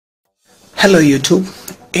Hello YouTube,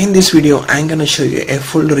 in this video I'm gonna show you a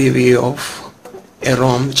full review of a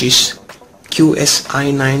ROM which is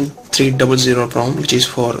QS-i9300 ROM, which is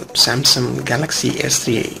for Samsung Galaxy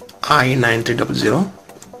S3 i9300.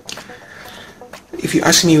 If you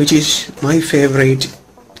ask me which is my favorite,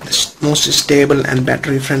 the most stable and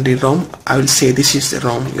battery friendly ROM, I will say this is the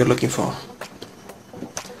ROM you're looking for.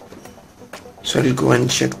 So I'll go and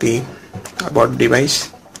check the about device.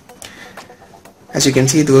 As you can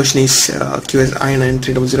see, the version is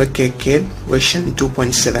QS-i9300-KK version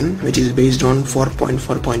 2.7, which is based on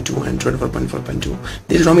 4.4.2 and 4.4.2.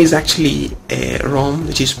 This ROM is actually a ROM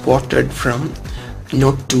which is ported from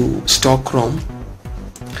Note to stock ROM.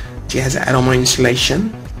 It has ROM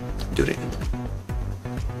installation during.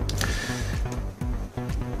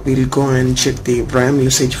 We'll go and check the RAM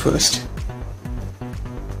usage first.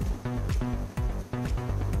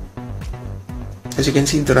 As you can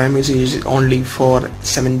see, the RAM usage is only for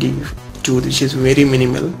 72, which is very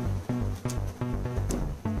minimal.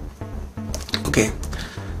 Okay,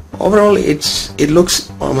 overall it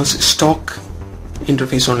looks almost stock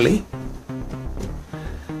interface only,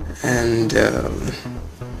 and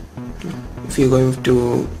if you go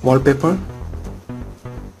into wallpaper,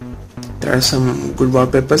 there are some good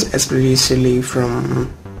wallpapers, especially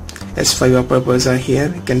from S5 wallpapers are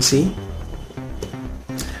here, you can see.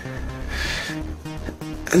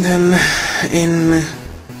 And then in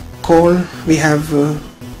call we have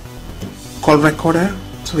call recorder,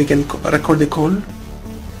 so we can record the call,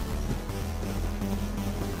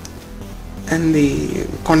 and the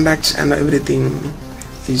contacts and everything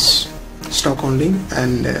is stock only.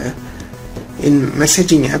 And in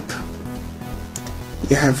messaging app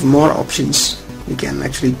you have more options. You can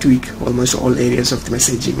actually tweak almost all areas of the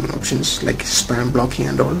messaging options, like spam blocking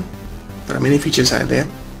and all. There are many features are there.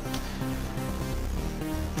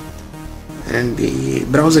 And the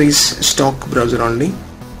browser is stock browser only.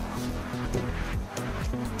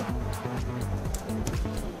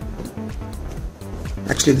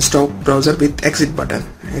 Actually the stock browser with exit button,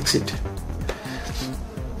 exit.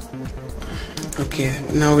 Okay,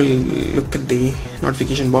 now we'll look at the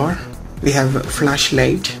notification bar. We have a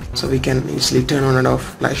flashlight, so we can easily turn on and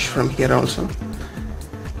off flash from here also.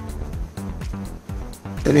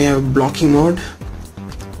 Then we have blocking mode.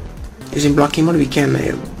 Using blocking mode we can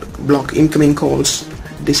block incoming calls,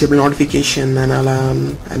 disable notification and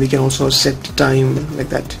alarm, and we can also set time like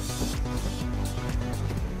that.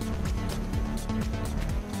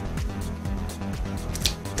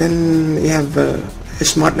 Then we have a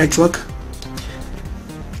smart network,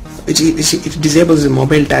 which it disables the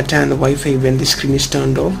mobile data and the Wi-Fi when the screen is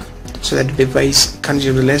turned off, so that the device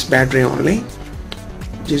consumes less battery only,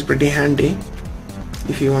 which is pretty handy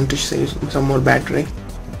if you want to save some more battery.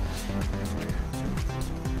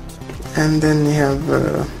 And then we have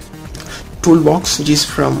toolbox, which is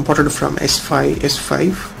ported from S5,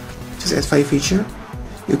 which is S5 feature.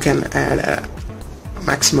 You can add a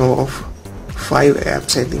maximum of 5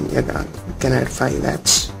 apps. I think you can add 5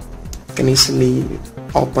 apps. You can easily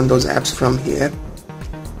open those apps from here.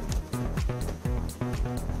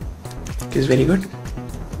 It is very good.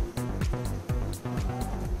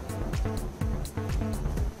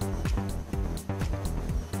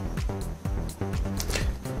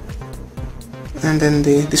 And then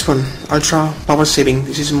this one, ultra power saving.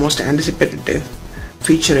 This is most anticipated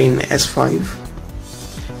feature in S5,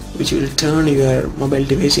 which will turn your mobile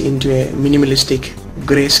device into a minimalistic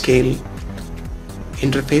grayscale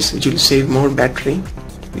interface, which will save more battery.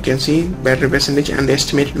 You can see battery percentage, and the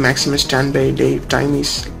estimated maximum standby day time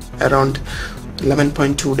is around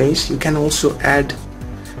 11.2 days. You can also add,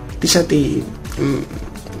 these are the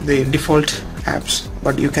default apps,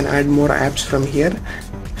 but you can add more apps from here.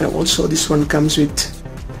 And also this one comes with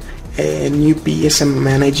a new PSM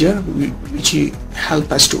manager, which will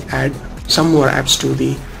help us to add some more apps to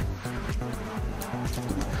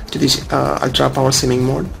this ultra power saving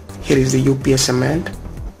mode. Here is the UPSM add.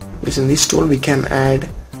 Within this tool we can add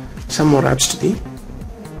some more apps to the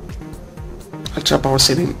ultra power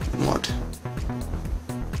saving mode.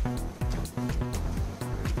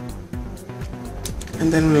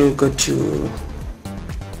 And then we'll go to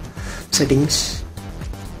settings.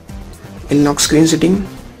 In lock screen setting,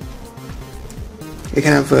 you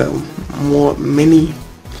can have many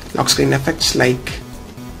lock screen effects, like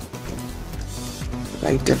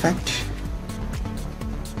light effect,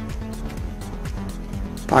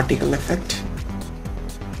 particle effect,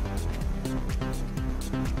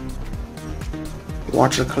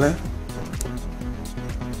 watercolor,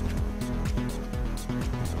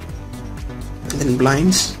 and then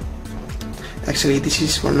blinds. Actually this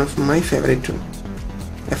is one of my favorite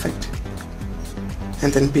effect.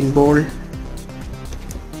 And then pinball,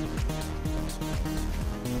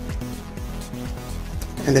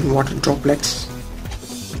 and then water droplets.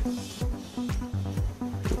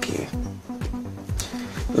 Okay,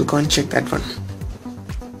 we'll go and check that one.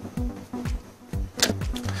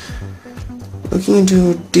 Looking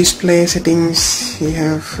into display settings, you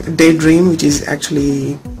have Daydream, which is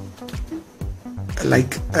actually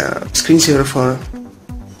like a screensaver for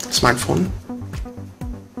smartphone.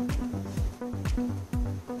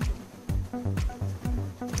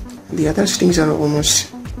 The other settings are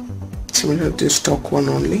almost similar to stock one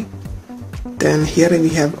only. Then here we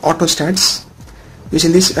have auto stats, which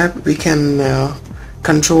in this app we can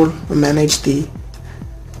control or manage the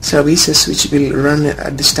services which will run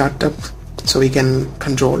at the startup, so we can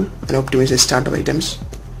control and optimize the startup items.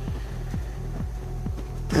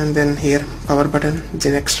 And then here power button, it's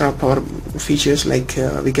an extra power features, like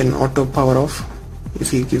we can auto power off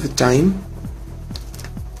if you give it time.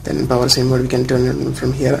 Then power same mode we can turn it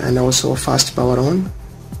from here, and also fast power on.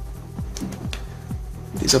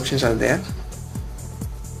 These options are there.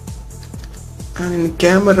 And in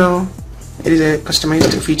camera, it is a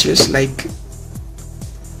customized features, like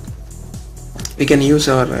we can use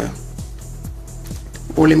our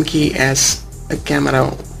volume key as a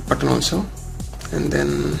camera button also. And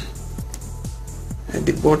then at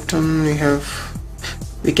the bottom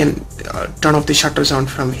we can turn off the shutter sound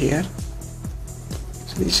from here.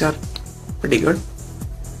 So these are pretty good.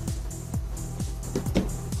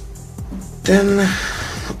 Then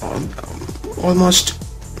almost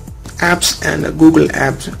apps and Google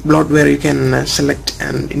apps bloat, where you can select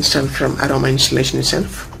and install from ROM installation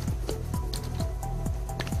itself.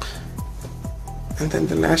 And then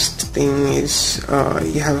the last thing is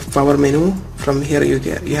you have power menu. From here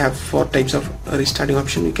you have 4 types of restarting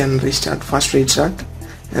option. You can restart, fast restart,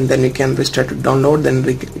 and then you can restart to download, then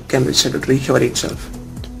you can restart to recovery itself.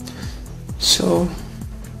 So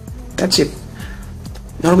that's it.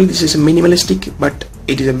 Normally this is a minimalistic, but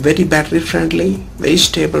it is a very battery friendly, very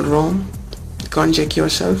stable ROM. You can check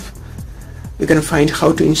yourself. You can find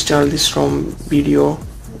how to install this ROM video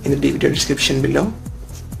in the video description below.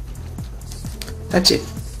 That's it.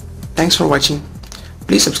 Thanks for watching.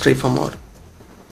 Please subscribe for more.